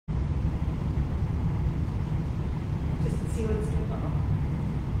see what's different.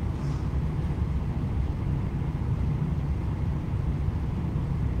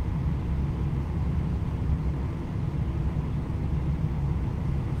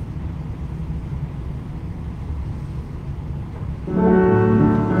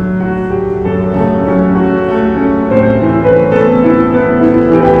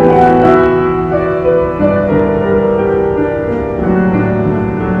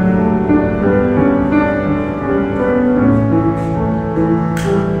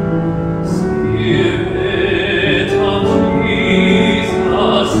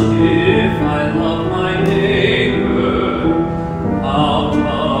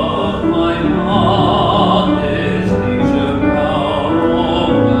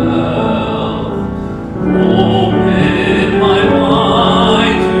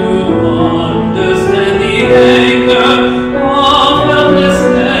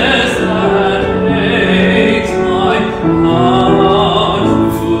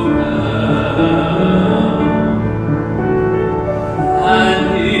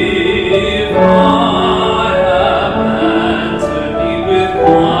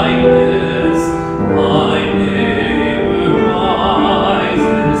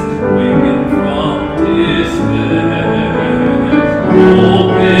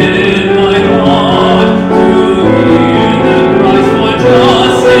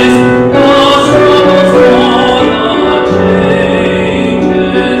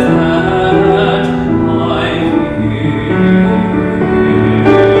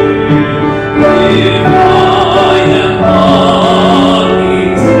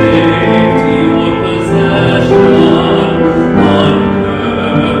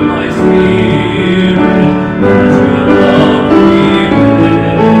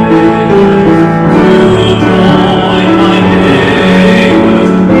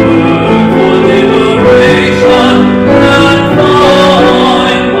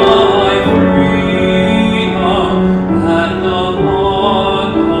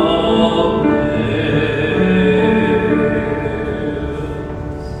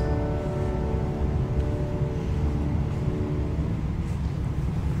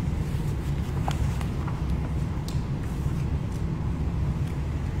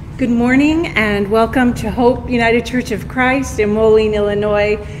 Good morning and welcome to Hope United Church of Christ in Moline,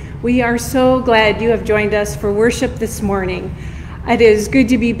 Illinois. We are so glad you have joined us for worship this morning. It is good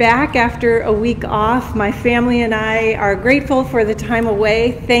to be back after a week off. My family and I are grateful for the time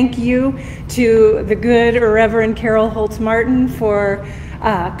away. Thank you to the good Reverend Carol Holtz-Martin for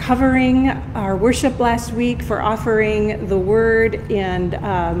covering our worship last week, for offering the word,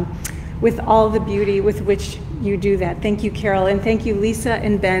 and with all the beauty with which you do that. Thank you, Carol, and thank you, Lisa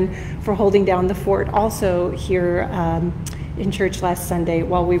and Ben, for holding down the fort also here in church last Sunday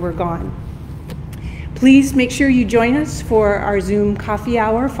while we were gone. Please make sure you join us for our Zoom coffee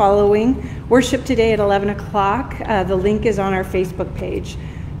hour following worship today at 11 o'clock. The link is on our Facebook page.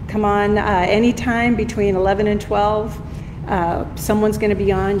 Come on anytime between 11 and 12. Someone's going to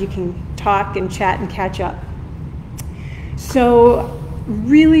be on. You can talk and chat and catch up. So,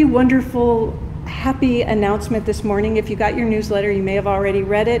 really wonderful, happy announcement this morning. If you got your newsletter, you may have already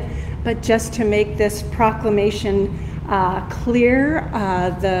read it, but just to make this proclamation clear,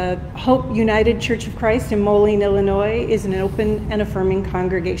 the Hope United Church of Christ in Moline, Illinois is an open and affirming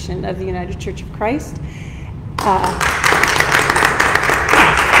congregation of the United Church of Christ.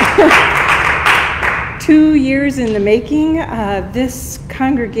 2 years in the making. This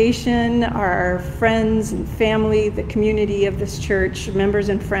congregation, our friends and family, the community of this church, members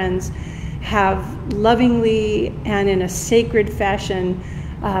and friends, have lovingly and in a sacred fashion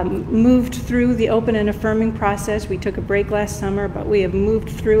moved through the open and affirming process. We took a break last summer, but we have moved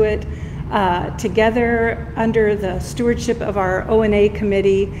through it together under the stewardship of our O&A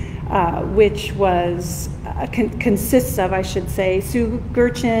committee, which was consists of, I should say, Sue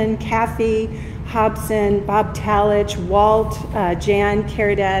Gurchin, Kathy Hobson, Bob Talich, Walt, Jan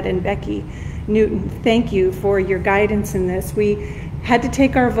Caridad, and Becky Newton. Thank you for your guidance in this. We had to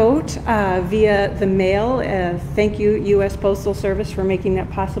take our vote via the mail. Thank you, U.S. Postal Service, for making that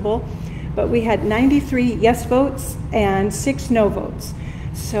possible. But we had 93 yes votes and 6 no votes.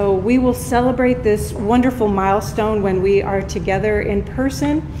 So we will celebrate this wonderful milestone when we are together in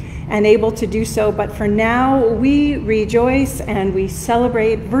person and able to do so. But for now, we rejoice and we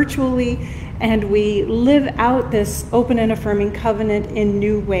celebrate virtually, and we live out this open and affirming covenant in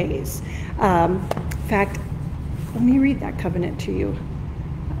new ways. In fact, let me read that covenant to you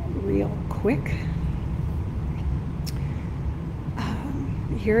real quick.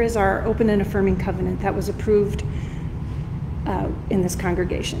 Here is our open and affirming covenant that was approved in this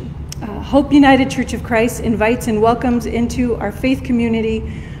congregation. Hope United Church of Christ invites and welcomes into our faith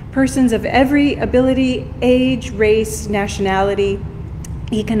community persons of every ability, age, race, nationality,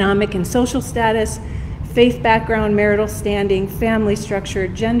 economic and social status, faith background, marital standing, family structure,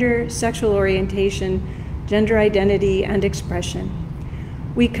 gender, sexual orientation, gender identity, and expression.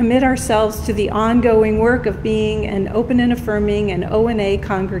 We commit ourselves to the ongoing work of being an open and affirming and O&A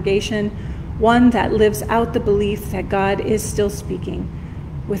congregation, one that lives out the belief that God is still speaking.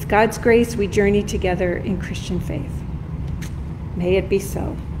 With God's grace, we journey together in Christian faith. May it be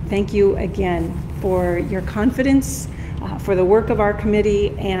so. Thank you again for your confidence, for the work of our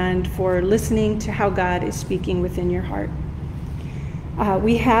committee, and for listening to how God is speaking within your heart.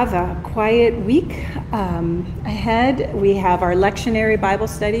 We have a quiet week ahead. We have our lectionary Bible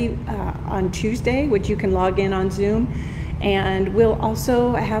study on Tuesday, which you can log in on Zoom. And we'll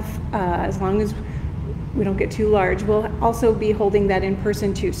also have, as long as we don't get too large, we'll also be holding that in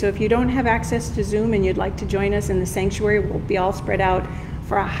person too. So if you don't have access to Zoom and you'd like to join us in the sanctuary, we'll be all spread out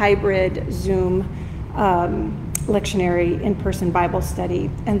for a hybrid Zoom lectionary in-person Bible study.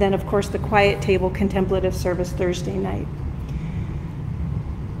 And then of course the quiet table contemplative service Thursday night.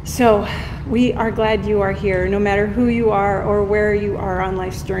 So we are glad you are here. No matter who you are or where you are on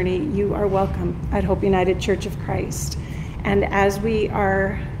life's journey, you are welcome at Hope United Church of Christ. And as we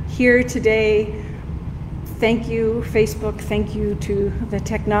are here today, thank you, Facebook, thank you to the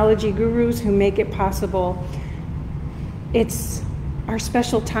technology gurus who make it possible. It's our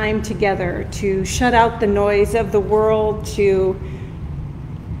special time together to shut out the noise of the world, to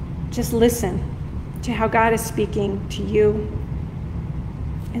just listen to how God is speaking to you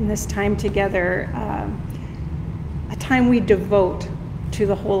in this time together, a time we devote to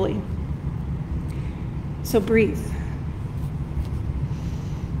the holy. So breathe.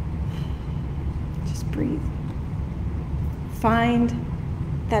 Just breathe. Find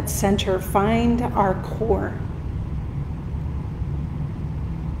that center, find our core.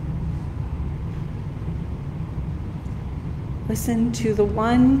 Listen to the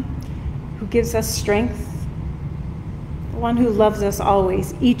one who gives us strength, the one who loves us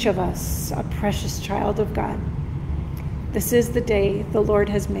always, each of us, a precious child of God. This is the day the Lord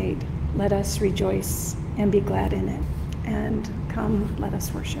has made. Let us rejoice and be glad in it. And come, let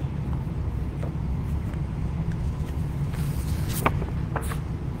us worship.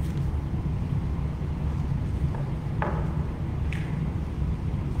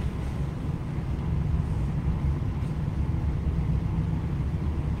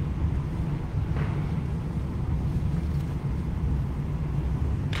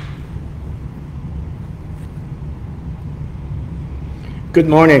 Good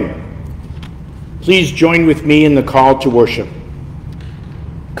morning. Please join with me in the call to worship.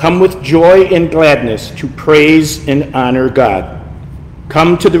 Come with joy and gladness to praise and honor God.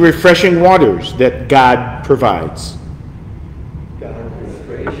 Come to the refreshing waters that God provides. God is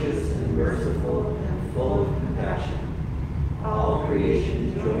gracious and merciful and full of compassion. All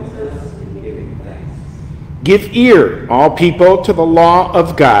creation joins us in giving thanks. Give ear, all people, to the law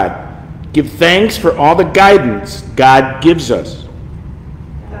of God. Give thanks for all the guidance God gives us.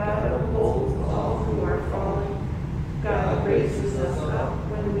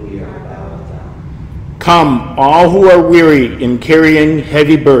 Come, all who are weary in carrying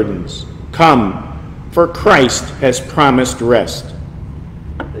heavy burdens. Come, for Christ has promised rest.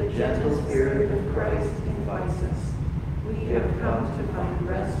 The gentle spirit of Christ invites us. We have come to find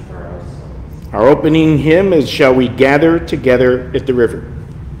rest for our souls. Our opening hymn is "Shall We Gather Together at the River."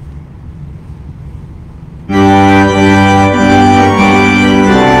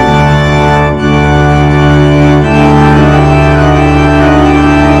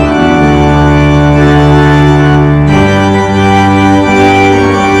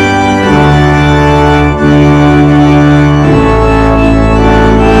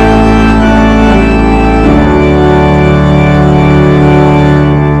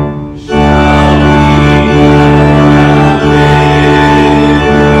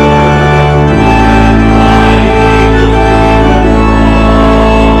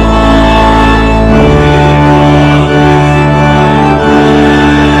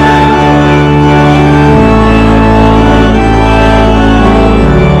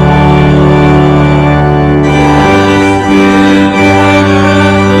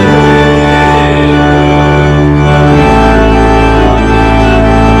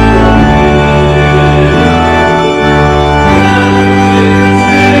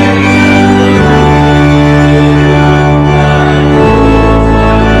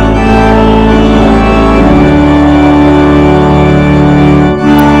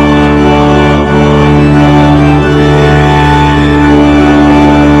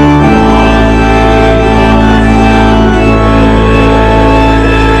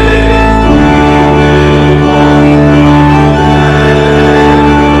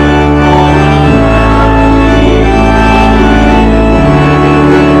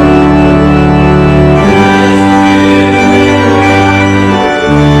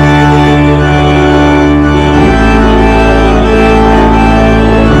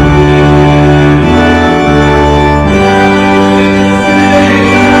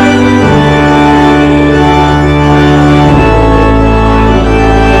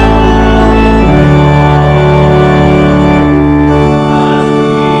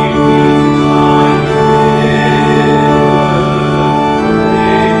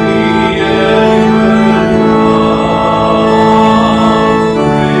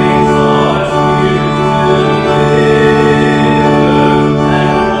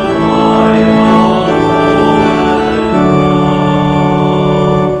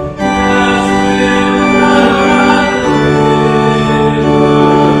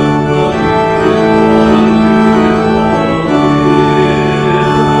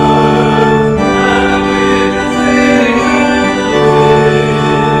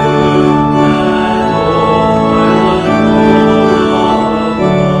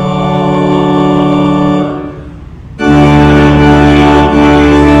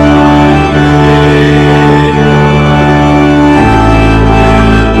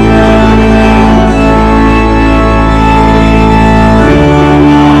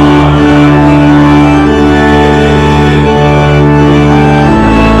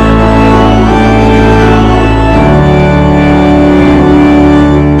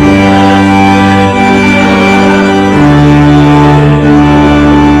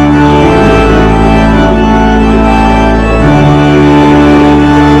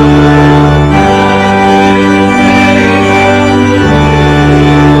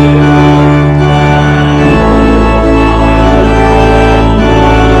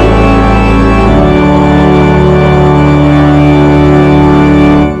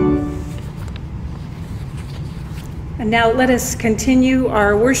 let us continue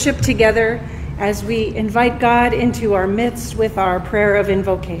our worship together as we invite God into our midst with our prayer of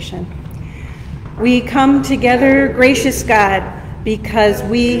invocation. We come together, gracious God, because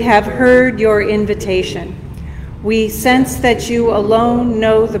we have heard your invitation. We sense that you alone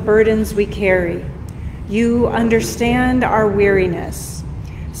know the burdens we carry. You understand our weariness.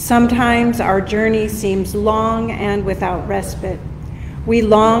 Sometimes our journey seems long and without respite. We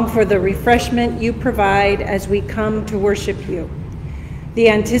long for the refreshment you provide as we come to worship you. The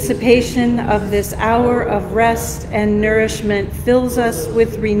anticipation of this hour of rest and nourishment fills us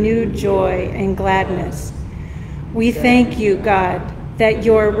with renewed joy and gladness. We thank you, God, that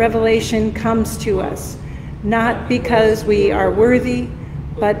your revelation comes to us, not because we are worthy,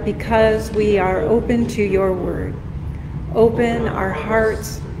 but because we are open to your word. Open our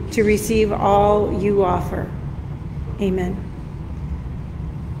hearts to receive all you offer. Amen.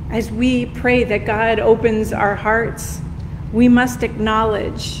 As we pray that God opens our hearts, we must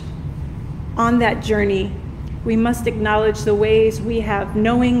acknowledge on that journey, we must acknowledge the ways we have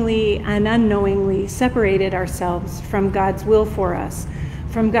knowingly and unknowingly separated ourselves from God's will for us,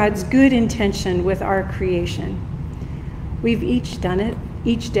 from God's good intention with our creation. We've each done it.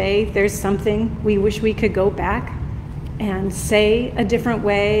 Each day there's something we wish we could go back and say a different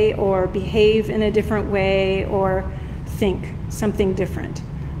way, or behave in a different way, or think something different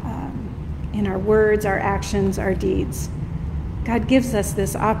in our words, our actions, our deeds. God gives us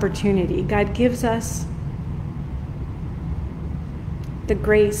this opportunity. God gives us the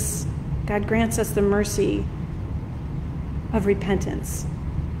grace. God grants us the mercy of repentance.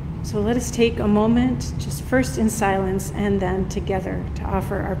 So let us take a moment, just first in silence and then together, to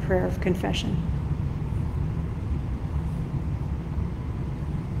offer our prayer of confession.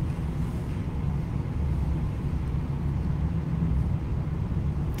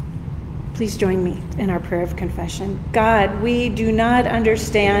 Please join me in our prayer of confession. God, we do not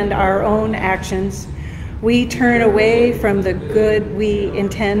understand our own actions. We turn away from the good we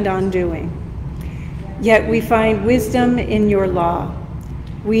intend on doing. Yet we find wisdom in your law.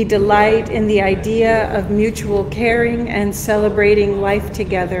 We delight in the idea of mutual caring and celebrating life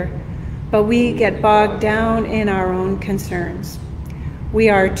together, but we get bogged down in our own concerns. We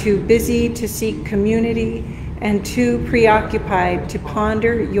are too busy to seek community and too preoccupied to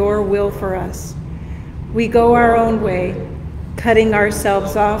ponder your will for us. We go our own way, cutting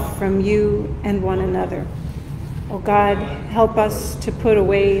ourselves off from you and one another. Oh God, help us to put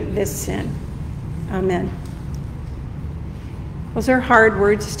away this sin. Amen. Those are hard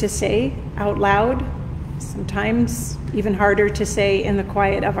words to say out loud, sometimes even harder to say in the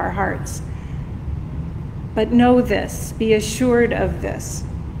quiet of our hearts. But know this, be assured of this,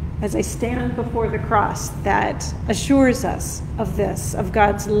 as I stand before the cross that assures us of this, of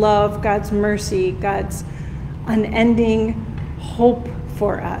God's love, God's mercy, God's unending hope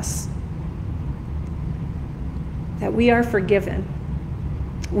for us, that we are forgiven.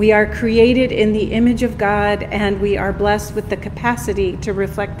 We are created in the image of God, and we are blessed with the capacity to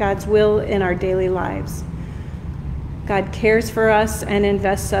reflect God's will in our daily lives. God cares for us and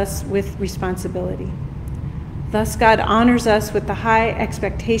invests us with responsibility. Thus, God honors us with the high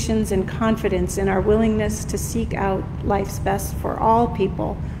expectations and confidence in our willingness to seek out life's best for all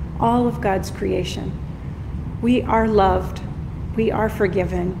people, all of God's creation. We are loved, we are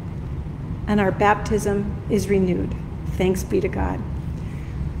forgiven, and our baptism is renewed. Thanks be to God.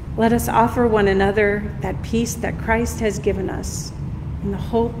 Let us offer one another that peace that Christ has given us, and the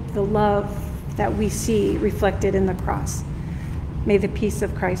hope, the love that we see reflected in the cross. May the peace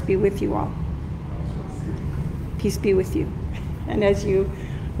of Christ be with you all. Peace be with you. And as you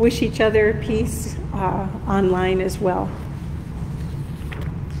wish each other peace online as well.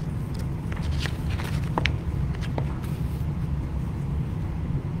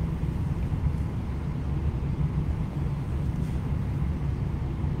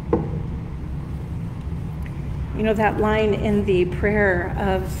 You know, that line in the prayer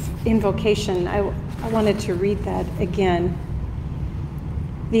of invocation, I wanted to read that again.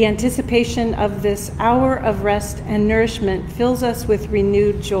 The anticipation of this hour of rest and nourishment fills us with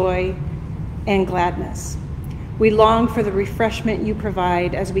renewed joy and gladness. We long for the refreshment you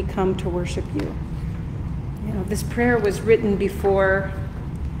provide as we come to worship you. You know, this prayer was written before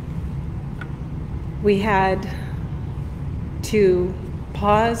we had to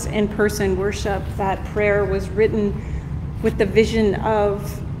pause in-person worship. That prayer was written with the vision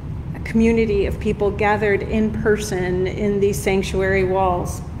of a community of people gathered in person in these sanctuary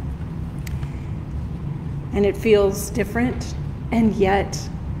walls. And it feels different, and yet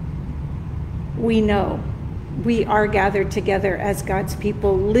we know we are gathered together as God's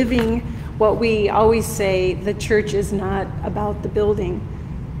people, living what we always say, the church is not about the building,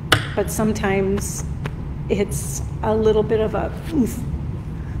 but sometimes it's a little bit of a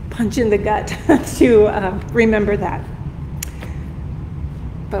punch in the gut to remember that.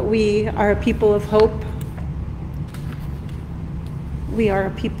 But we are a people of hope. We are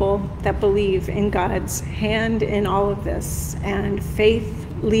a people that believe in God's hand in all of this and faith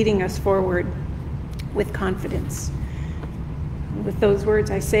leading us forward with confidence. With those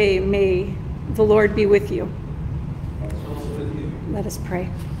words I say, may the Lord be with you. Let us pray.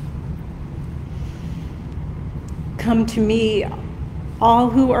 Come to me,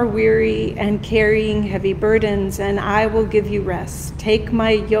 all who are weary and carrying heavy burdens, and I will give you rest. Take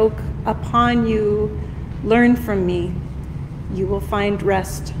my yoke upon you, learn from me. You will find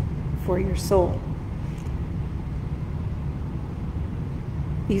rest for your soul.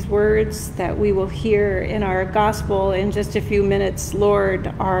 These words that we will hear in our gospel in just a few minutes,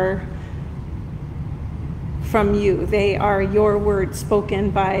 Lord, are from you. They are your words spoken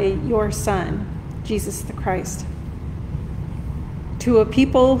by your Son, Jesus the Christ, to a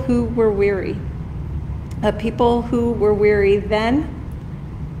people who were weary, a people who were weary then,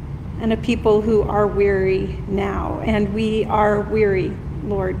 and a people who are weary now. And we are weary,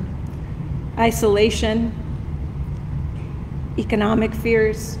 Lord. Isolation, economic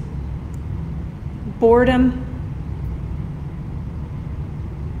fears, boredom,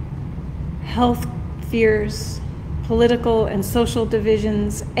 health fears, political and social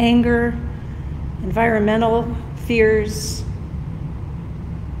divisions, anger, environmental fears,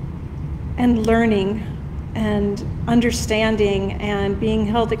 and learning and understanding and being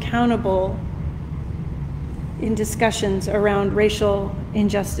held accountable in discussions around racial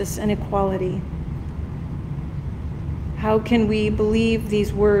injustice and equality. How can we believe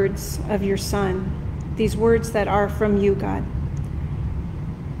these words of your Son, these words that are from you, God?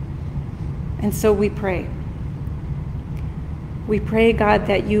 And so we pray. We pray, God,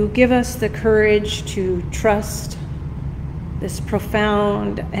 that you give us the courage to trust this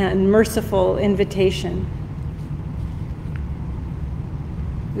profound and merciful invitation.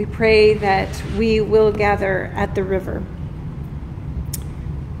 We pray that we will gather at the river.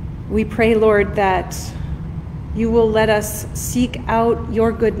 We pray, Lord, that you will let us seek out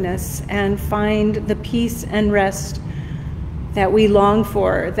your goodness and find the peace and rest that we long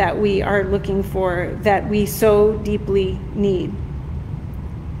for, that we are looking for, that we so deeply need.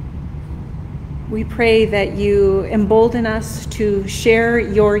 We pray that you embolden us to share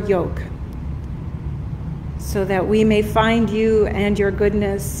your yoke so that we may find you and your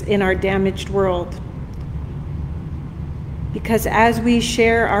goodness in our damaged world. Because as we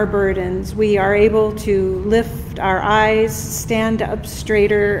share our burdens, we are able to lift our eyes, stand up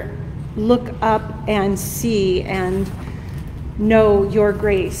straighter, look up and see and know your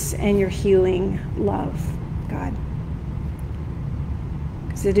grace and your healing love, God.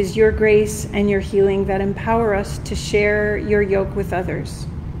 Because it is your grace and your healing that empower us to share your yoke with others.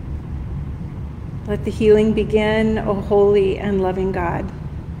 Let the healing begin, O holy and loving God.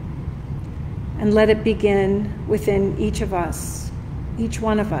 And let it begin within each of us, each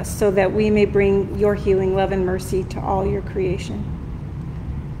one of us, so that we may bring your healing love and mercy to all your creation.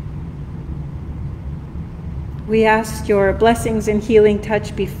 We ask your blessings and healing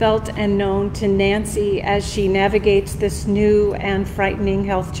touch be felt and known to Nancy as she navigates this new and frightening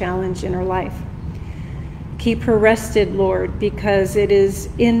health challenge in her life. Keep her rested, Lord, because it is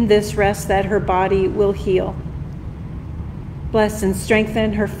in this rest that her body will heal. Bless and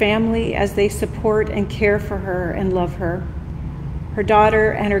strengthen her family as they support and care for her and love her. Her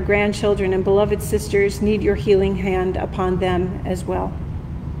daughter and her grandchildren and beloved sisters need your healing hand upon them as well.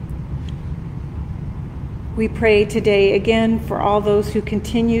 We pray today again for all those who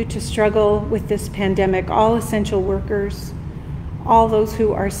continue to struggle with this pandemic, all essential workers, all those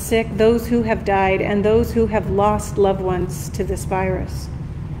who are sick, those who have died, and those who have lost loved ones to this virus.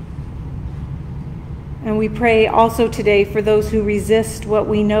 And we pray also today for those who resist what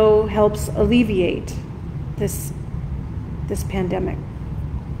we know helps alleviate this pandemic.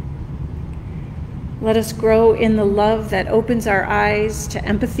 Let us grow in the love that opens our eyes to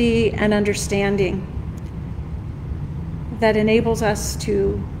empathy and understanding, that enables us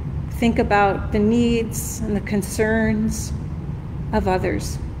to think about the needs and the concerns of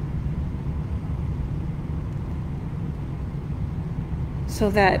others, so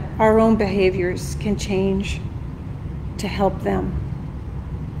that our own behaviors can change to help them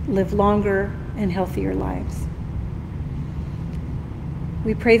live longer and healthier lives.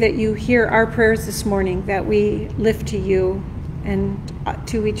 We pray that you hear our prayers this morning, that we lift to you and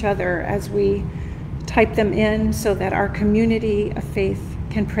to each other as we type them in, so that our community of faith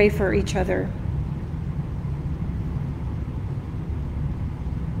can pray for each other.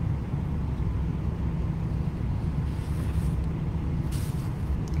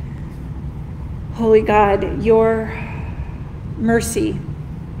 Holy God, your mercy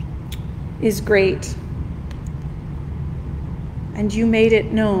is great, and you made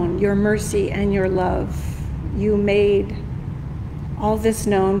it known, your mercy and your love. You made all this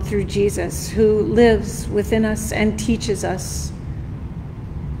known through Jesus, who lives within us and teaches us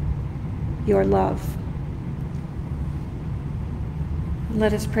your love.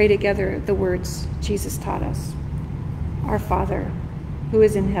 Let us pray together the words Jesus taught us. Our Father, who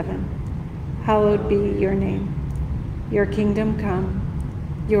is in heaven, hallowed be your name. Your kingdom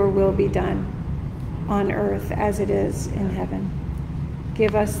come, your will be done, on earth as it is in heaven.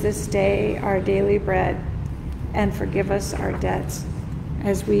 Give us this day our daily bread, and forgive us our debts,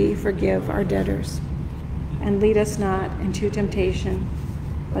 as we forgive our debtors. And lead us not into temptation,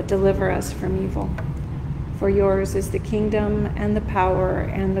 but deliver us from evil. For yours is the kingdom and the power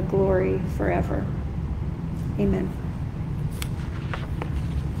and the glory forever. Amen.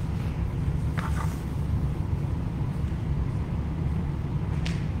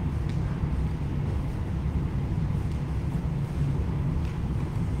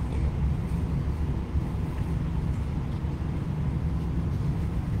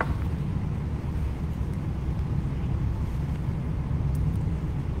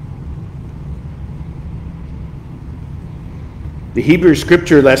 The Hebrew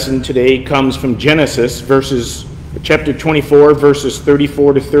scripture lesson today comes from Genesis, chapter 24, verses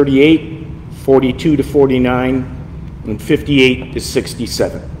 34 to 38, 42 to 49, and 58 to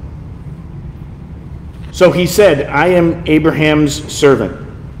 67. So he said, I am Abraham's servant.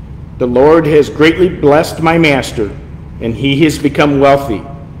 The Lord has greatly blessed my master, and he has become wealthy.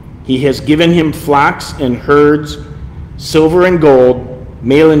 He has given him flocks and herds, silver and gold,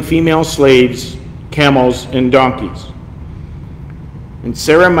 male and female slaves, camels and donkeys. And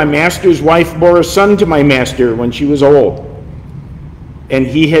Sarah, my master's wife, bore a son to my master when she was old, and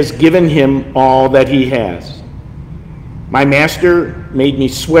he has given him all that he has. My master made me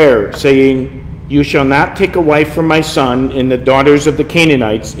swear, saying, You shall not take a wife from my son and the daughters of the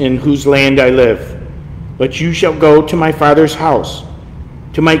Canaanites in whose land I live, but you shall go to my father's house,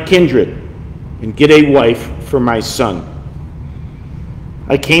 to my kindred, and get a wife for my son.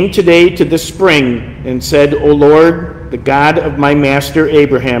 I came today to the spring and said, O Lord, the God of my master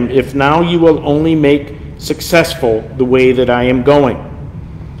Abraham, if now you will only make successful the way that I am going.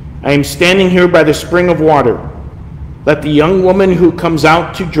 I am standing here by the spring of water. Let the young woman who comes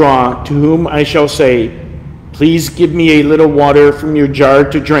out to draw, to whom I shall say, Please give me a little water from your jar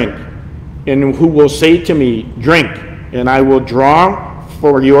to drink, and who will say to me, Drink, and I will draw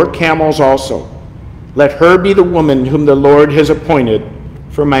for your camels also. Let her be the woman whom the Lord has appointed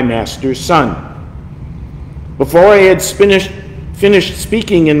for my master's son. Before I had finished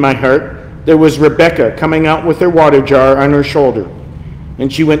speaking in my heart, there was Rebekah coming out with her water jar on her shoulder,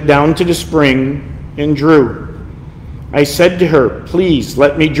 and she went down to the spring and drew. I said to her, Please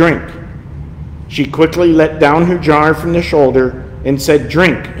let me drink. She quickly let down her jar from the shoulder and said,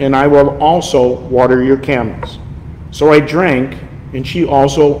 Drink, and I will also water your camels. So I drank, and she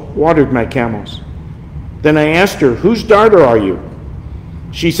also watered my camels. Then I asked her, Whose daughter are you?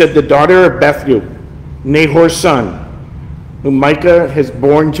 She said, The daughter of Bethuel, Nahor's son, whom Micah has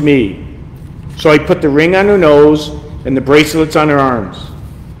borne to me. So I put the ring on her nose and the bracelets on her arms.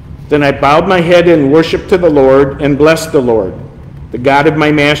 Then I bowed my head and worshipped to the Lord and blessed the Lord, the God of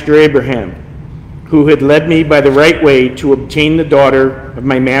my master Abraham, who had led me by the right way to obtain the daughter of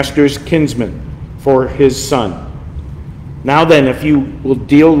my master's kinsman for his son. Now then, if you will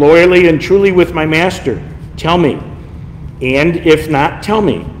deal loyally and truly with my master, tell me. And if not, tell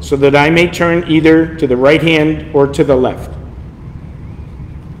me, so that I may turn either to the right hand or to the left.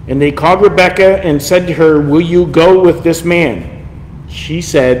 And they called Rebekah and said to her, Will you go with this man? She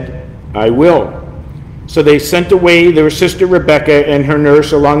said, I will. So they sent away their sister Rebekah and her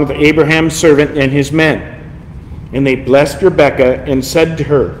nurse along with Abraham's servant and his men. And they blessed Rebekah and said to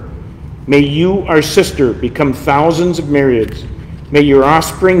her, May you, our sister, become thousands of myriads. May your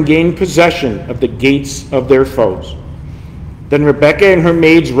offspring gain possession of the gates of their foes. Then Rebekah and her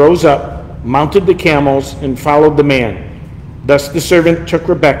maids rose up, mounted the camels, and followed the man. Thus the servant took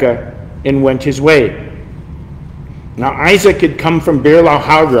Rebekah and went his way. Now Isaac had come from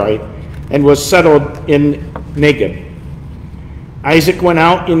Beer-lahai and was settled in Negev. Isaac went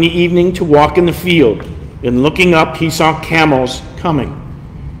out in the evening to walk in the field, and looking up he saw camels coming.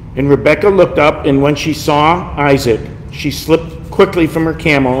 And Rebekah looked up, and when she saw Isaac, she slipped quickly from her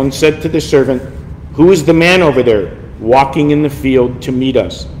camel and said to the servant, Who is the man over there? walking in the field to meet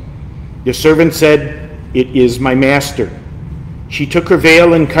us. The servant said, "It is my master." She took her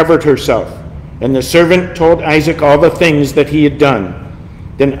veil and covered herself, and the servant told Isaac all the things that he had done.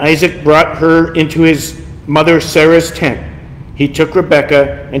 Then Isaac brought her into his mother Sarah's tent. He took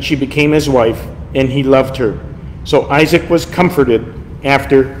Rebekah, and she became his wife, and he loved her. So Isaac was comforted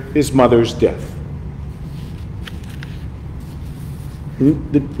after his mother's death.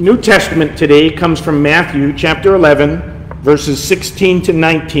 The New Testament today comes from Matthew chapter 11, verses 16 to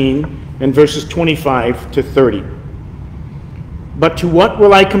 19, and verses 25 to 30. But to what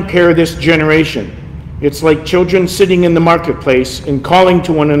will I compare this generation? It's like children sitting in the marketplace and calling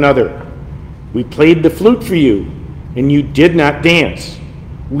to one another. We played the flute for you, and you did not dance.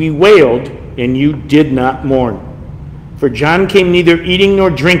 We wailed, and you did not mourn. For John came neither eating nor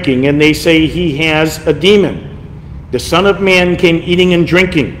drinking, and they say he has a demon. The Son of Man came eating and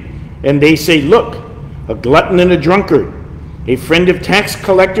drinking, and they say, look, a glutton and a drunkard, a friend of tax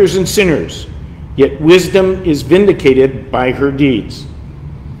collectors and sinners. Yet wisdom is vindicated by her deeds.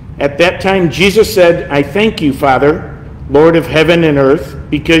 At that time Jesus said, I thank you, Father, Lord of heaven and earth,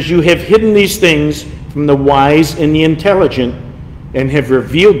 because you have hidden these things from the wise and the intelligent, and have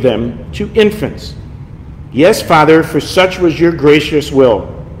revealed them to infants. Yes, Father, for such was your gracious will.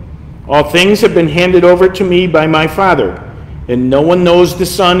 All things have been handed over to me by my Father, and no one knows the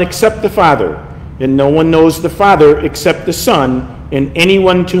Son except the Father, and no one knows the Father except the Son, and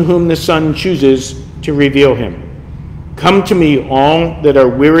anyone to whom the Son chooses to reveal him. Come to me, all that are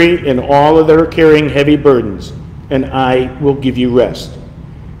weary and all that are carrying heavy burdens, and I will give you rest.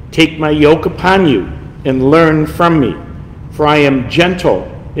 Take my yoke upon you and learn from me, for I am gentle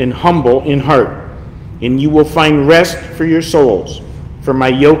and humble in heart, and you will find rest for your souls. For my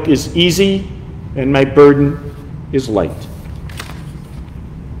yoke is easy and my burden is light.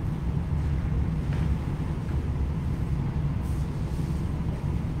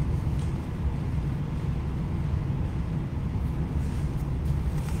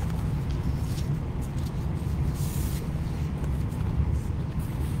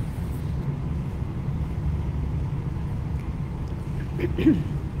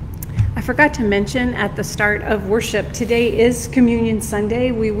 I forgot to mention at the start of worship, today is Communion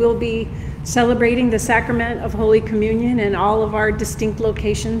Sunday. We will be celebrating the sacrament of Holy Communion in all of our distinct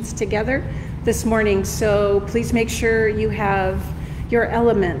locations together this morning. So please make sure you have your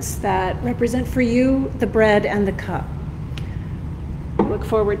elements that represent for you the bread and the cup. Look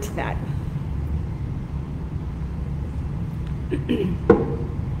forward to that.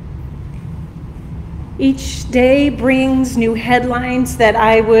 Each day brings new headlines that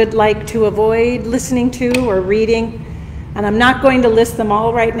I would like to avoid listening to or reading, and I'm not going to list them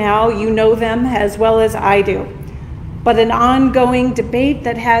all right now. You know them as well as I do. But an ongoing debate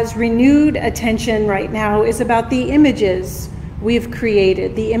that has renewed attention right now is about the images we've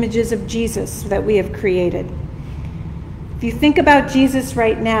created, the images of Jesus that we have created. If you think about Jesus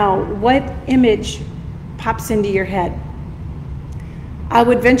right now, what image pops into your head? I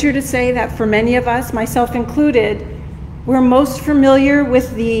would venture to say that for many of us, myself included, we're most familiar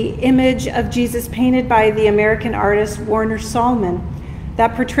with the image of Jesus painted by the American artist Warner Sallman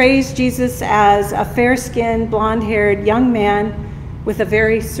that portrays Jesus as a fair-skinned, blonde-haired young man with a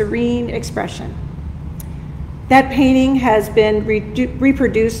very serene expression. That painting has been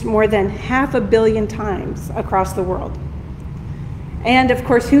reproduced more than 500 million times across the world. And of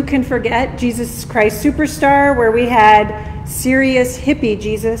course, who can forget Jesus Christ Superstar, where we had serious hippie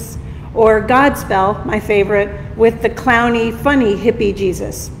Jesus, or Godspell, my favorite, with the clowny, funny hippie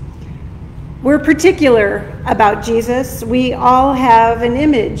Jesus. We're particular about Jesus. We all have an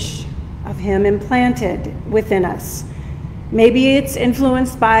image of him implanted within us. Maybe it's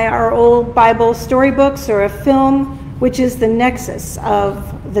influenced by our old Bible storybooks or a film, which is the nexus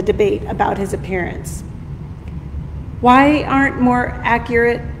of the debate about his appearance. Why aren't more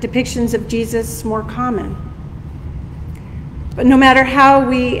accurate depictions of Jesus more common? But no matter how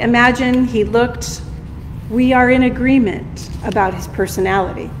we imagine he looked, we are in agreement about his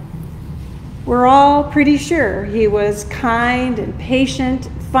personality. We're all pretty sure he was kind and patient,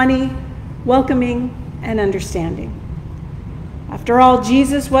 funny, welcoming, and understanding. After all,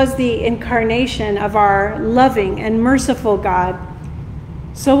 Jesus was the incarnation of our loving and merciful God.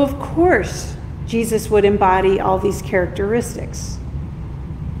 So of course, Jesus would embody all these characteristics.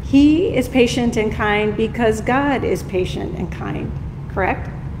 He is patient and kind because God is patient and kind, correct?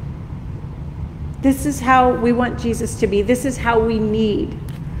 This is how we want Jesus to be. This is how we need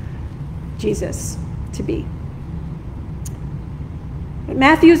Jesus to be. But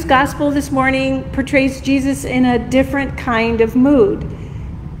Matthew's gospel this morning portrays Jesus in a different kind of mood.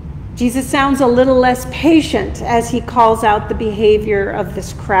 Jesus sounds a little less patient as he calls out the behavior of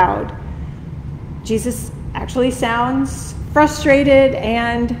this crowd. Jesus actually sounds frustrated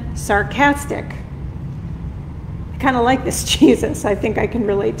and sarcastic. I kind of like this Jesus. I think I can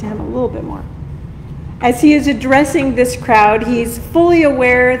relate to him a little bit more. As he is addressing this crowd, he's fully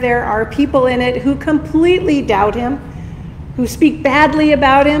aware there are people in it who completely doubt him, who speak badly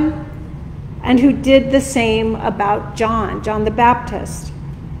about him, and who did the same about John the Baptist.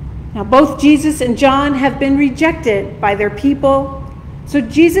 Now, both Jesus and John have been rejected by their people, so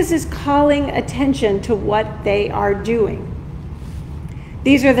Jesus is calling attention to what they are doing.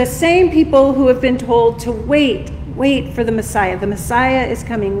 These are the same people who have been told to wait for the Messiah. The Messiah is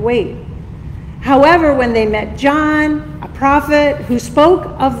coming, wait. However, when they met John, a prophet who spoke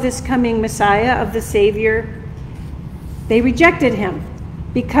of this coming Messiah, of the Savior, they rejected him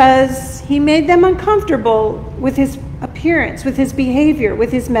because he made them uncomfortable with his appearance, with his behavior,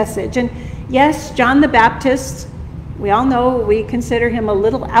 with his message. And yes, John the Baptist, we all know, we consider him a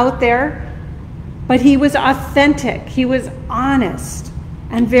little out there, but he was authentic, he was honest,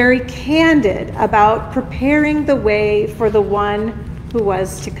 and very candid about preparing the way for the one who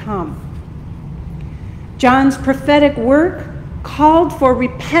was to come. John's prophetic work called for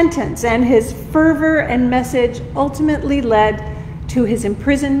repentance, and his fervor and message ultimately led to his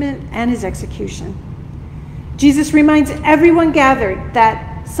imprisonment and his execution. Jesus reminds everyone gathered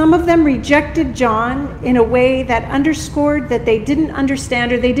that some of them rejected John in a way that underscored that they didn't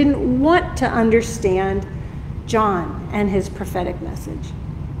understand, or they didn't want to understand, John and his prophetic message.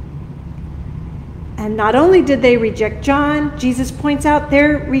 And not only did they reject John, Jesus points out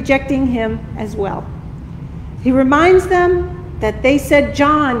they're rejecting him as well. He reminds them that they said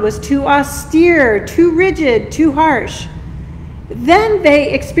John was too austere, too rigid, too harsh. Then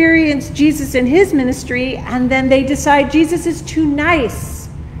they experience Jesus in his ministry, and then they decide Jesus is too nice,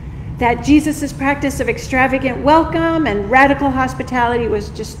 that Jesus' practice of extravagant welcome and radical hospitality was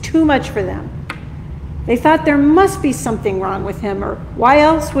just too much for them. They thought there must be something wrong with him, or why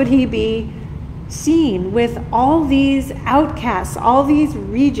else would he be seen with all these outcasts, all these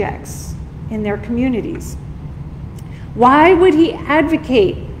rejects in their communities? Why would he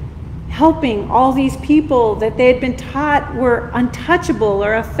advocate helping all these people that they had been taught were untouchable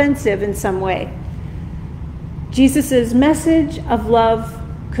or offensive in some way? Jesus' message of love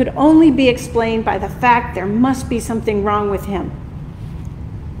could only be explained by the fact there must be something wrong with him.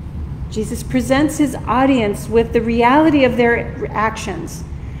 Jesus presents his audience with the reality of their actions.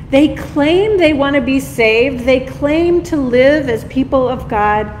 They claim they want to be saved. They claim to live as people of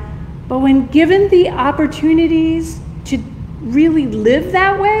God. But when given the opportunities to really live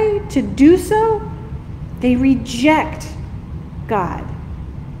that way, to do so, they reject God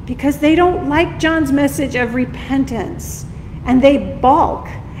because they don't like John's message of repentance, and they balk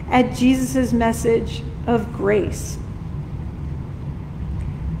at Jesus' message of grace.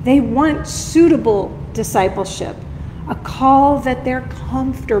 They want suitable discipleship, a call that they're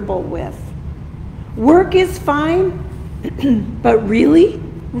comfortable with. Work is fine, but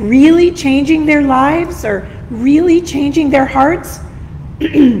really changing their lives, or really changing their hearts,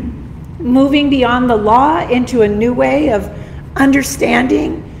 moving beyond the law into a new way of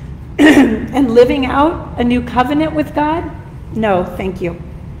understanding and living out a new covenant with God? No, thank you.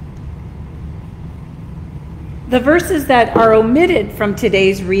 The verses that are omitted from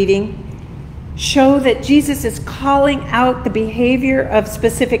today's reading show that Jesus is calling out the behavior of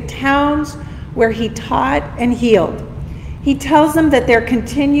specific towns where he taught and healed. He tells them that their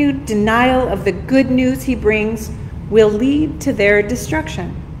continued denial of the good news he brings will lead to their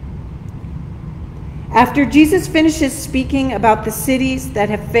destruction. After Jesus finishes speaking about the cities that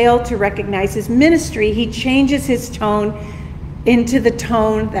have failed to recognize his ministry, he changes his tone into the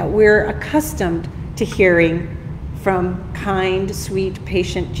tone that we're accustomed to hearing from kind, sweet,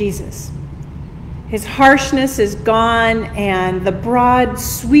 patient Jesus. His harshness is gone, and the broad,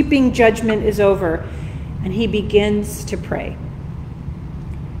 sweeping judgment is over. And he begins to pray.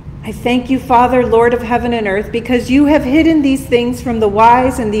 I thank you, Father, Lord of heaven and earth, because you have hidden these things from the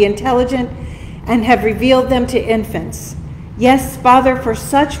wise and the intelligent and have revealed them to infants. Yes, Father, for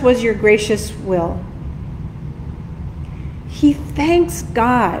such was your gracious will. He thanks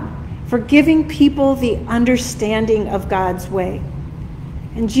God for giving people the understanding of God's way.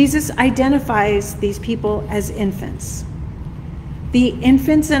 And Jesus identifies these people as infants. The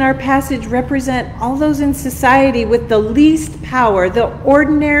infants in our passage represent all those in society with the least power, the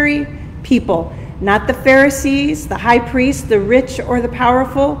ordinary people, not the Pharisees, the high priests, the rich, or the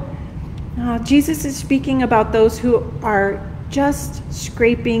powerful. Jesus is speaking about those who are just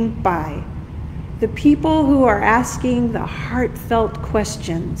scraping by, the people who are asking the heartfelt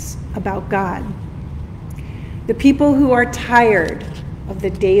questions about God, the people who are tired of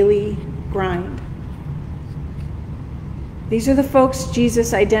the daily grind. These are the folks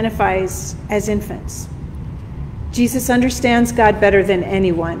Jesus identifies as infants. Jesus understands God better than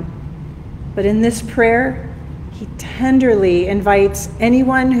anyone, but in this prayer, he tenderly invites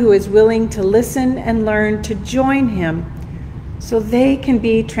anyone who is willing to listen and learn to join him so they can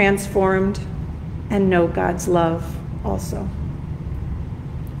be transformed and know God's love also.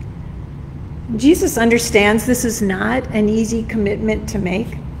 Jesus understands this is not an easy commitment to make.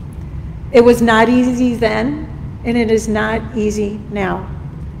 It was not easy then, and it is not easy now.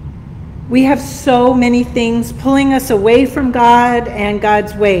 We have so many things pulling us away from God and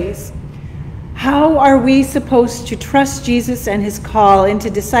God's ways. How are we supposed to trust Jesus and his call into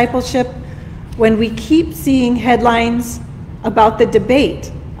discipleship when we keep seeing headlines about the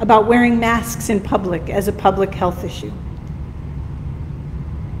debate about wearing masks in public as a public health issue?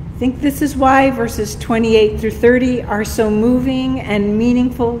 I think this is why verses 28 through 30 are so moving and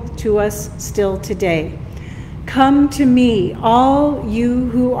meaningful to us still today. Come to me, all you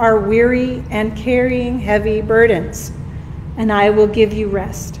who are weary and carrying heavy burdens, and I will give you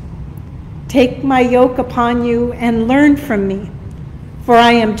rest. Take my yoke upon you and learn from me, for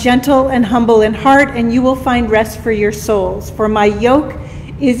I am gentle and humble in heart, and you will find rest for your souls. For my yoke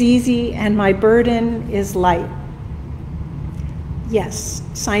is easy and my burden is light. Yes,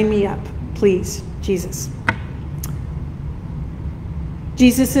 sign me up, please, Jesus.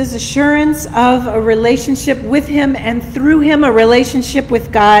 Jesus' assurance of a relationship with him and through him a relationship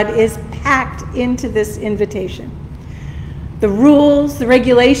with God is packed into this invitation. The rules, the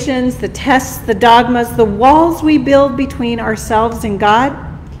regulations, the tests, the dogmas, the walls we build between ourselves and God,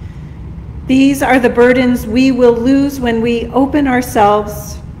 these are the burdens we will lose when we open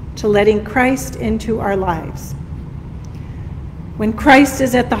ourselves to letting Christ into our lives. When Christ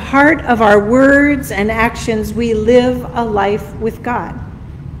is at the heart of our words and actions, we live a life with God.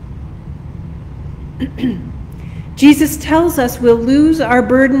 Jesus tells us we'll lose our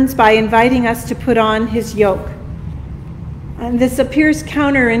burdens by inviting us to put on his yoke. And this appears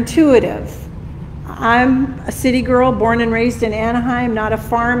counterintuitive. I'm a city girl born and raised in Anaheim, not a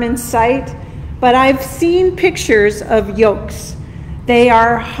farm in sight, but I've seen pictures of yokes. They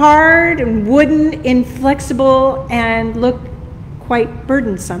are hard and wooden, inflexible, and look quite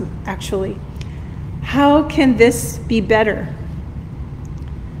burdensome, actually. How can this be better?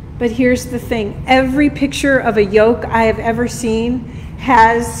 But here's the thing. Every picture of a yoke I have ever seen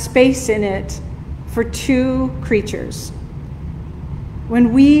has space in it for two creatures.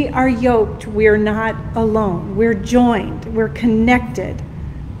 When we are yoked, we're not alone. We're joined, we're connected,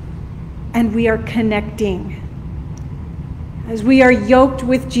 and we are connecting. As we are yoked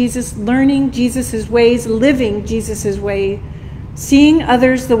with Jesus, learning Jesus' ways, living Jesus' way, seeing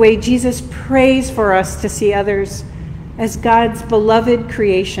others the way Jesus prays for us to see others as God's beloved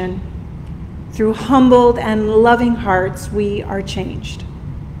creation, through humbled and loving hearts, we are changed.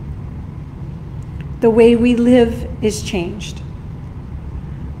 The way we live is changed.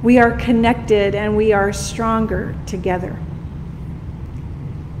 We are connected and we are stronger together.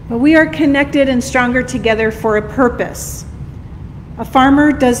 But we are connected and stronger together for a purpose. A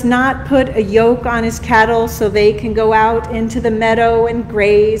farmer does not put a yoke on his cattle so they can go out into the meadow and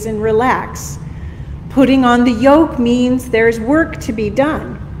graze and relax. Putting on the yoke means there's work to be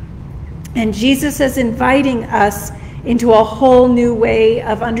done. And Jesus is inviting us into a whole new way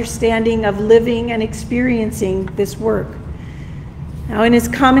of understanding, of living and experiencing this work. Now, in his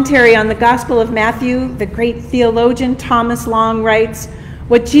commentary on the Gospel of Matthew, the great theologian Thomas Long writes,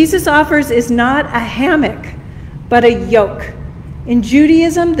 "What Jesus offers is not a hammock, but a yoke. In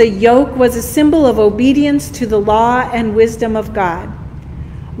Judaism, the yoke was a symbol of obedience to the law and wisdom of God.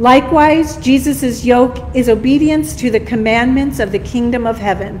 Likewise, Jesus' yoke is obedience to the commandments of the kingdom of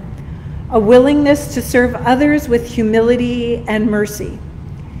heaven, a willingness to serve others with humility and mercy.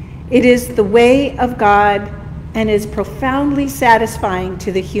 It is the way of God and is profoundly satisfying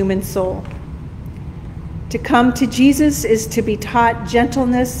to the human soul. To come to Jesus is to be taught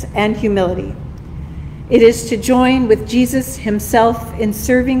gentleness and humility. It is to join with Jesus himself in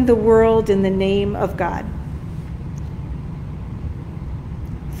serving the world in the name of God.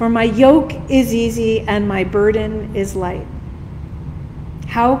 For my yoke is easy and my burden is light."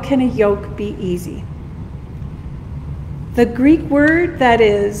 How can a yoke be easy? The Greek word that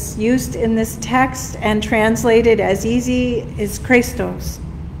is used in this text and translated as easy is Christos.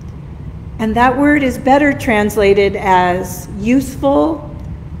 And that word is better translated as useful,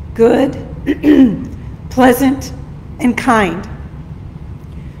 good, pleasant, and kind.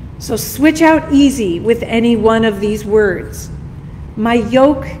 So switch out easy with any one of these words. My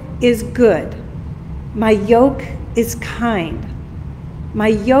yoke is good. My yoke is kind. My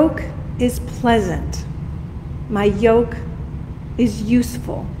yoke is pleasant. My yoke is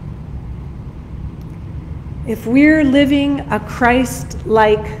useful. If we're living a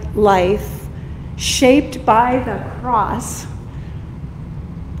Christ-like life, shaped by the cross,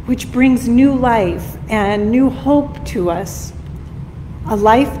 which brings new life and new hope to us, a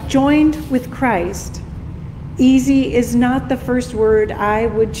life joined with Christ, easy is not the first word I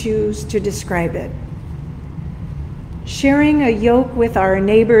would choose to describe it. Sharing a yoke with our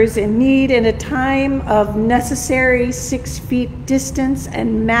neighbors in need in a time of necessary 6 feet distance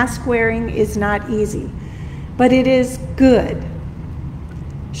and mask wearing is not easy, but it is good.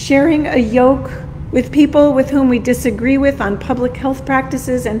 Sharing a yoke with people with whom we disagree with on public health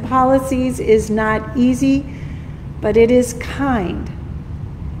practices and policies is not easy, but it is kind.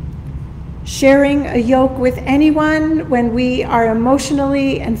 Sharing a yoke with anyone when we are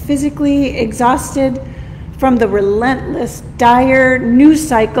emotionally and physically exhausted from the relentless, dire news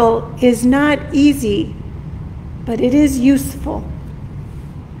cycle is not easy, but it is useful.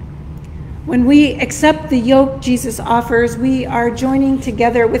 When we accept the yoke Jesus offers, we are joining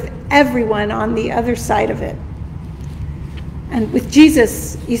together with everyone on the other side of it. And with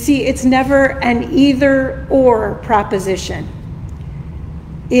Jesus, you see, it's never an either-or proposition.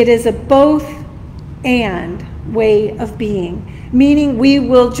 It is a both and way of being, meaning we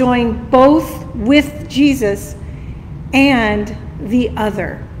will join both with Jesus and the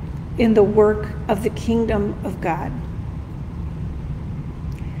other in the work of the kingdom of God.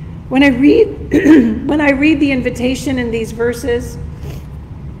 When I read the invitation in these verses,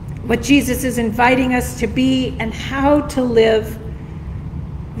 what Jesus is inviting us to be and how to live,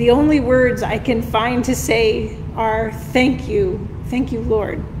 the only words I can find to say are thank you,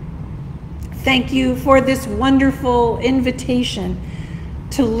 Lord. Thank you for this wonderful invitation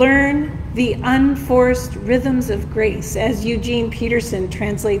to learn the unforced rhythms of grace, as Eugene Peterson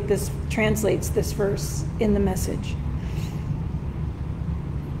translates this verse in the Message.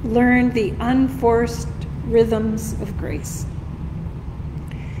 Learn the unforced rhythms of grace.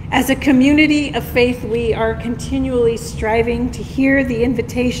 As a community of faith, we are continually striving to hear the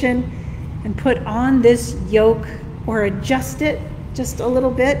invitation and put on this yoke or adjust it just a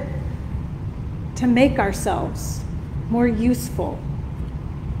little bit to make ourselves more useful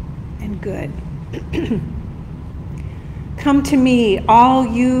and good. Come to me, all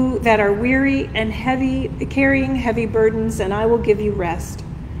you that are weary and carrying heavy burdens, and I will give you rest.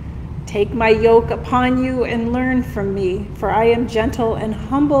 Take my yoke upon you and learn from me, for I am gentle and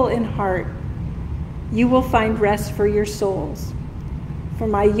humble in heart. You will find rest for your souls. For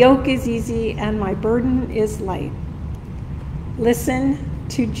my yoke is easy and my burden is light. Listen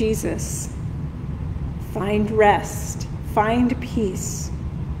to Jesus. Find rest. Find peace.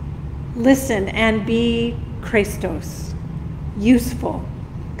 Listen and be Christos, useful,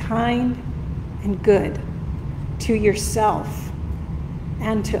 kind, and good to yourself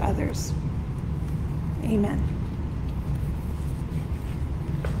and to others. Amen.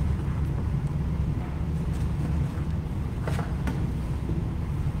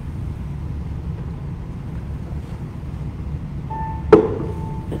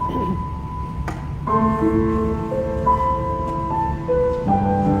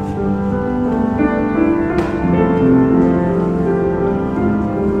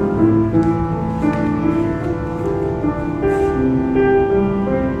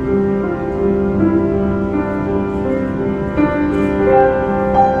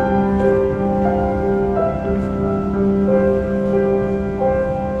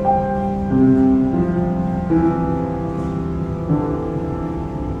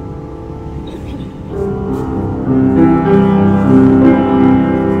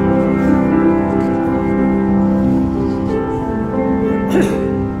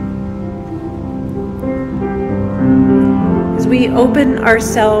 Open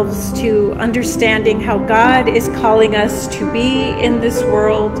ourselves to understanding how God is calling us to be in this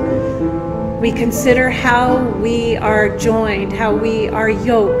world. We consider how we are joined, how we are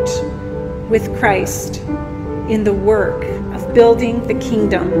yoked with Christ in the work of building the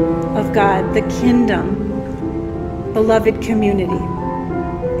kingdom of God, the kingdom, beloved community.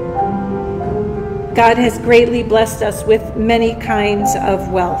 God has greatly blessed us with many kinds of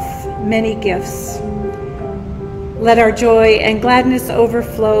wealth, many gifts. Let our joy and gladness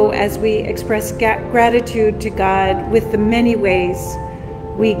overflow as we express gratitude to God with the many ways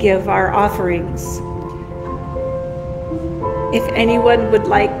we give our offerings. If anyone would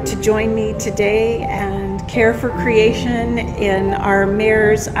like to join me today and Care for Creation in our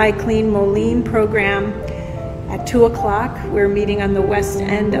Mayor's I Clean Moline program. At 2 o'clock, we're meeting on the west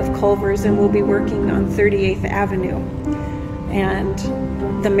end of Culver's, and we'll be working on 38th Avenue.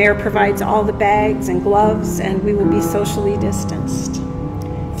 And the mayor provides all the bags and gloves, and we will be socially distanced.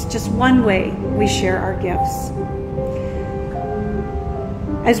 It's just one way we share our gifts.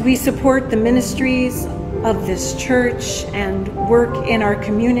 As we support the ministries of this church and work in our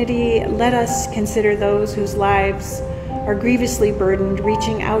community, let us consider those whose lives are grievously burdened,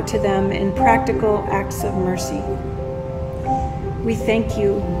 reaching out to them in practical acts of mercy. We thank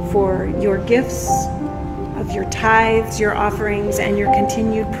you for your gifts, of your tithes, your offerings, and your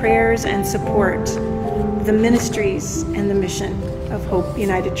continued prayers and support of the ministries and the mission of Hope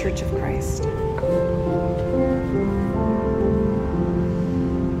United Church of Christ.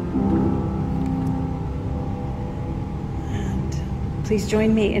 And please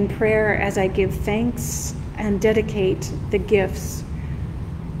join me in prayer as I give thanks and dedicate the gifts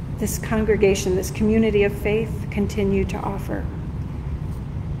this congregation, this community of faith, continue to offer.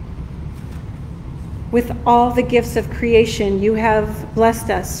 With all the gifts of creation, you have blessed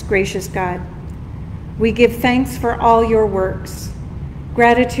us, gracious God. We give thanks for all your works.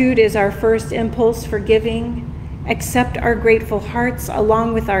 Gratitude is our first impulse for giving. Accept our grateful hearts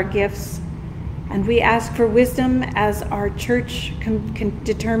along with our gifts. And we ask for wisdom as our church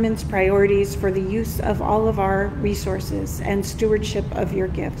determines priorities for the use of all of our resources and stewardship of your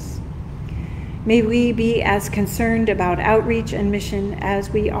gifts. May we be as concerned about outreach and mission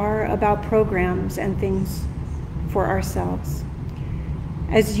as we are about programs and things for ourselves.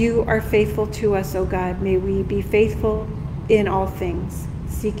 As you are faithful to us, O God, may we be faithful in all things,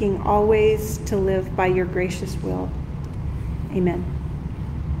 seeking always to live by your gracious will. Amen.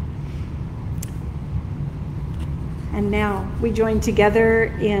 And now we join together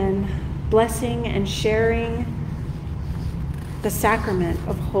in blessing and sharing the sacrament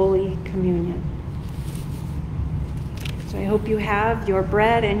of Holy Communion. So I hope you have your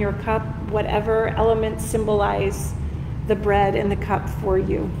bread and your cup, whatever elements symbolize the bread and the cup for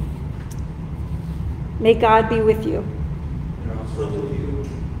you. May God be with you. And also with you.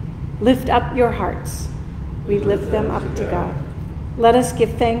 Lift up your hearts. We lift them up to God. Let us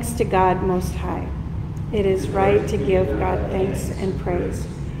give thanks to God Most High. It is right to give God thanks and praise.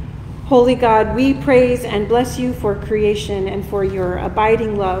 Holy God, we praise and bless you for creation and for your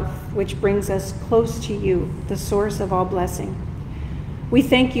abiding love, which brings us close to you, the source of all blessing. We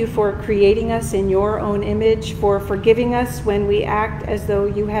thank you for creating us in your own image, for forgiving us when we act as though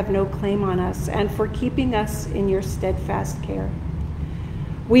you have no claim on us, and for keeping us in your steadfast care.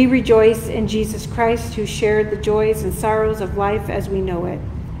 We rejoice in Jesus Christ, who shared the joys and sorrows of life as we know it.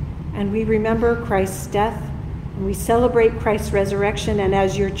 And we remember Christ's death, and we celebrate Christ's resurrection, and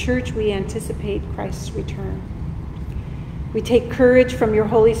as your church, we anticipate Christ's return. We take courage from your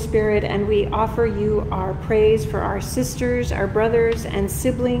Holy Spirit, and we offer you our praise for our sisters, our brothers, and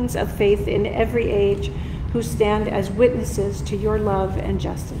siblings of faith in every age who stand as witnesses to your love and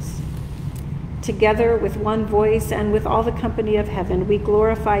justice. Together with one voice and with all the company of heaven, we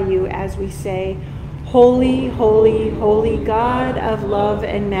glorify you as we say, Holy, holy, holy God of love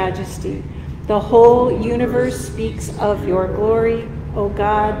and majesty. The whole universe speaks of your glory, O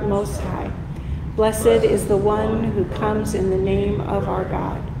God Most High. Blessed is the one who comes in the name of our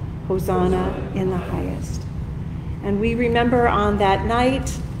God. Hosanna in the highest. And we remember on that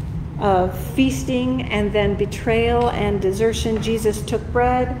night of feasting and then betrayal and desertion, Jesus took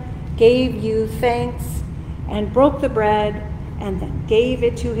bread, gave you thanks, and broke the bread, and then gave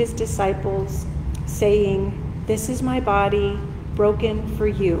it to his disciples, saying, "This is my body broken for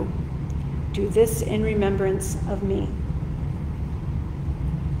you. Do this in remembrance of me."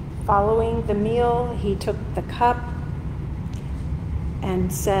 Following the meal, he took the cup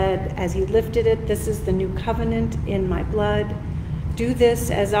and said, as he lifted it, "This is the new covenant in my blood. Do this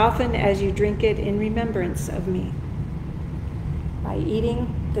as often as you drink it in remembrance of me." By eating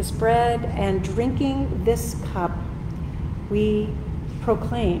this bread and drinking this cup, we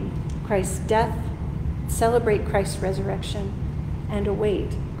proclaim Christ's death, celebrate Christ's resurrection, and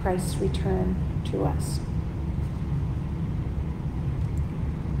await Christ's return to us.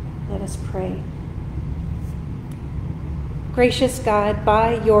 Let us pray. Gracious God,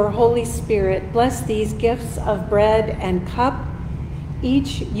 by your Holy Spirit, bless these gifts of bread and cup,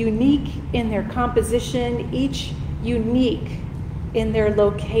 each unique in their composition, each unique in their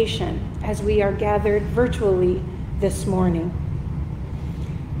location, as we are gathered virtually this morning.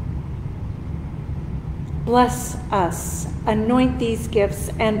 Bless us, anoint these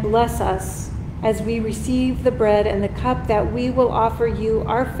gifts, and bless us as we receive the bread and the cup, that we will offer you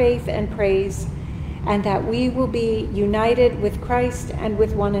our faith and praise and that we will be united with Christ and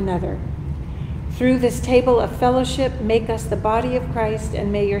with one another. Through this table of fellowship, make us the body of Christ,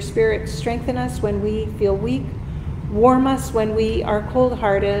 and may your Spirit strengthen us when we feel weak, warm us when we are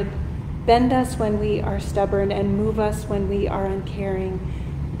cold-hearted, bend us when we are stubborn, and move us when we are uncaring.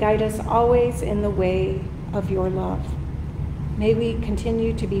 Guide us always in the way of your love. May we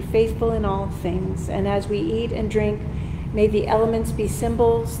continue to be faithful in all things, and as we eat and drink, may the elements be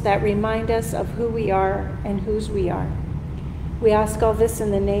symbols that remind us of who we are and whose we are. We ask all this in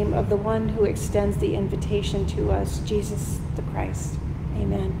the name of the one who extends the invitation to us, Jesus the Christ.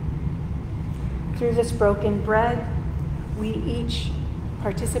 Amen. Through this broken bread, we each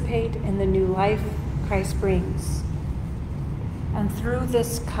participate in the new life Christ brings. And through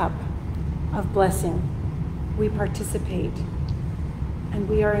this cup of blessing, we participate, and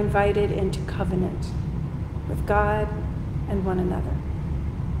we are invited into covenant with God and one another.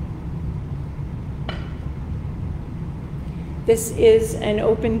 This is an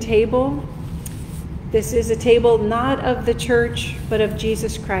open table. This is a table not of the church, but of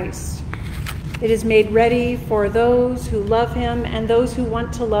Jesus Christ. It is made ready for those who love him and those who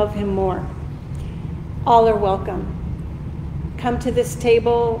want to love him more. All are welcome. Come to this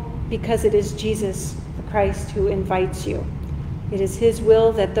table because it is Jesus the Christ who invites you. It is his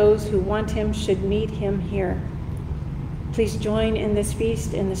will that those who want him should meet him here. Please join in this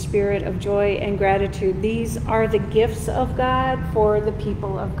feast in the spirit of joy and gratitude. These are the gifts of God for the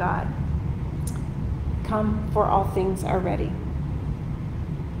people of God. Come, for all things are ready.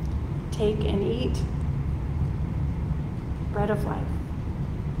 Take and eat bread of life.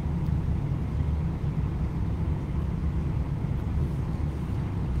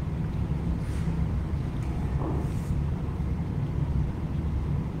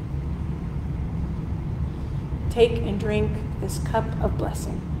 Take and drink this cup of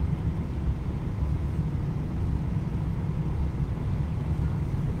blessing.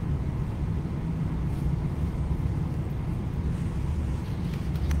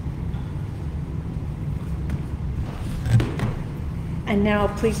 And now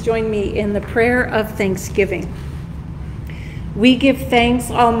please join me in the prayer of thanksgiving. We give thanks,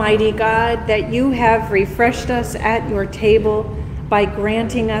 Almighty God, that you have refreshed us at your table by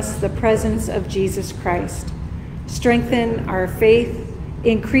granting us the presence of Jesus Christ. Strengthen our faith,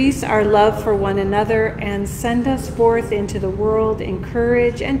 increase our love for one another, and send us forth into the world in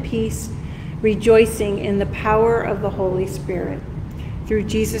courage and peace, rejoicing in the power of the Holy Spirit. Through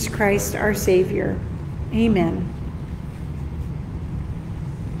Jesus Christ, our Savior. Amen.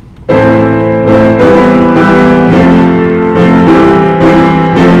 Amen.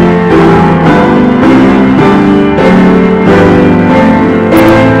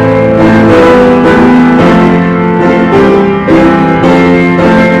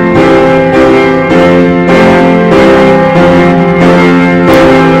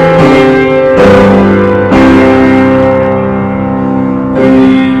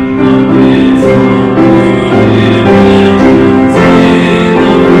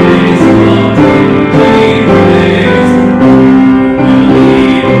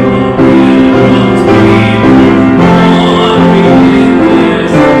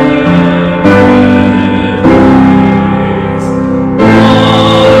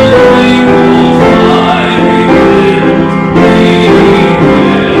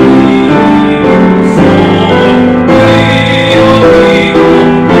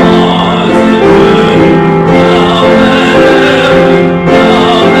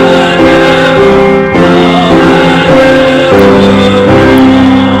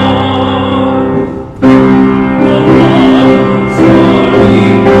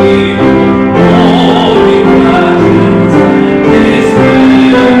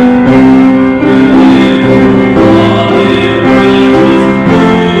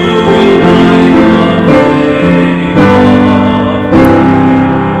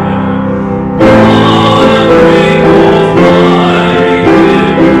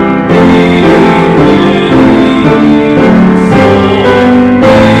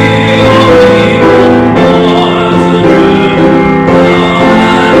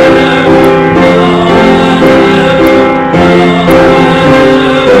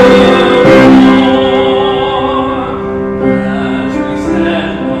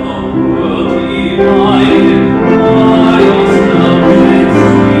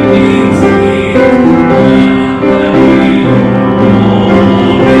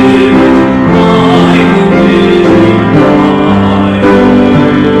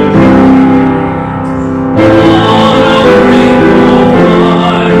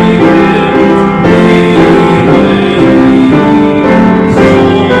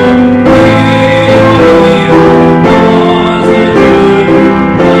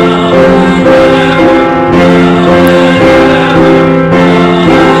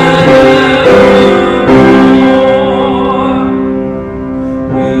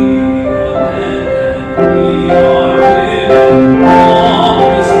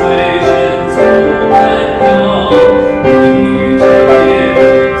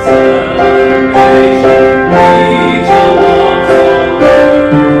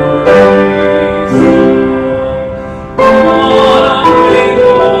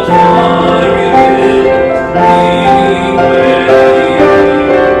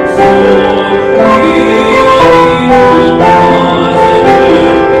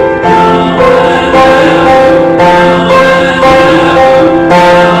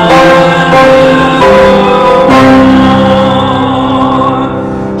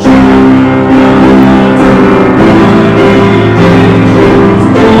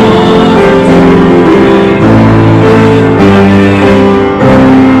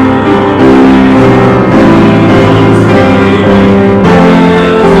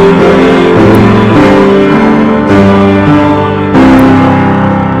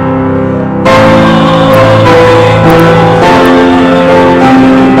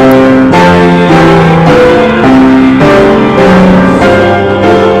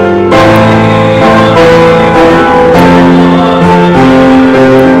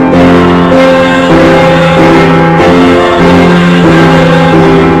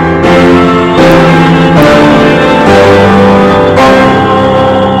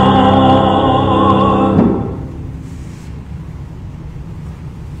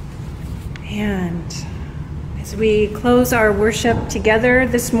 our worship together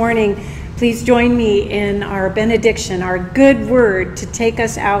this morning, please join me in our benediction, our good word to take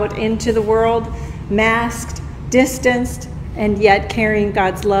us out into the world, masked, distanced, and yet carrying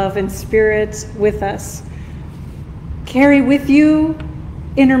God's love and spirit with us. Carry with you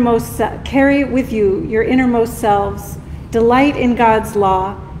your innermost selves. Delight in God's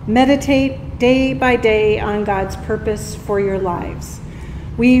law. Meditate day by day on God's purpose for your lives.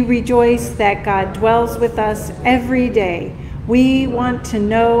 We rejoice that God dwells with us every day. We want to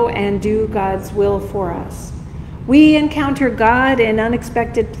know and do God's will for us. We encounter God in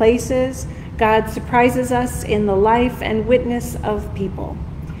unexpected places. God surprises us in the life and witness of people.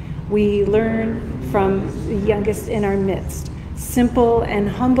 We learn from the youngest in our midst. Simple and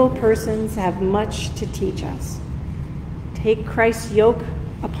humble persons have much to teach us. Take Christ's yoke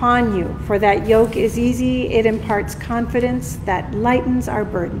upon you, for that yoke is easy. It imparts confidence that lightens our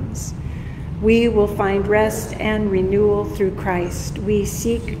burdens. We will find rest and renewal through Christ. We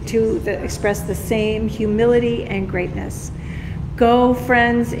seek to express the same humility and greatness. Go,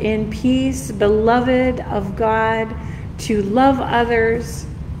 friends, in peace, beloved of God, to love others,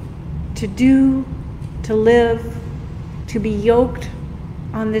 to do, to live, to be yoked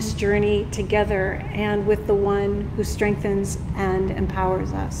on this journey together and with the one who strengthens and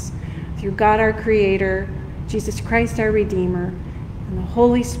empowers us. Through God our Creator, Jesus Christ our Redeemer, and the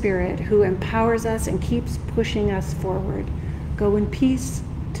Holy Spirit who empowers us and keeps pushing us forward. Go in peace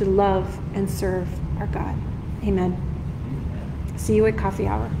to love and serve our God. Amen. See you at coffee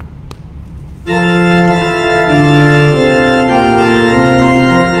hour.